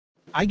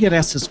I get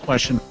asked this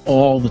question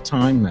all the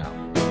time now.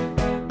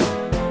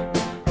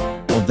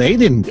 Well, they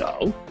didn't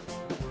go,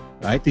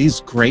 right? These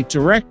great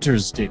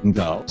directors didn't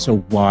go, so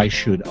why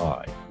should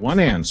I? One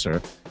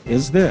answer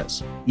is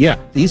this. Yeah,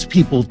 these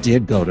people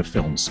did go to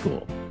film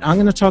school. I'm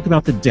going to talk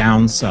about the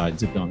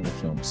downsides of going to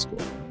film school.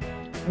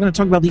 I'm going to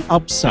talk about the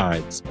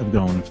upsides of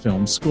going to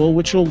film school,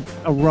 which will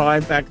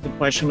arrive back at the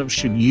question of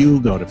should you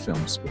go to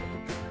film school?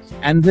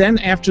 And then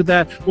after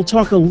that, we'll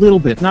talk a little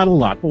bit, not a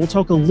lot, but we'll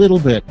talk a little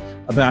bit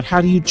about how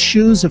do you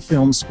choose a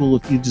film school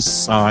if you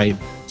decide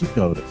to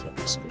go to film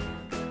school.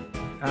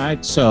 All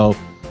right, so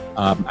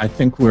I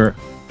think we're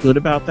good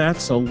about that.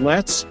 So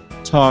let's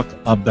talk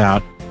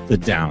about the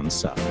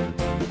downside.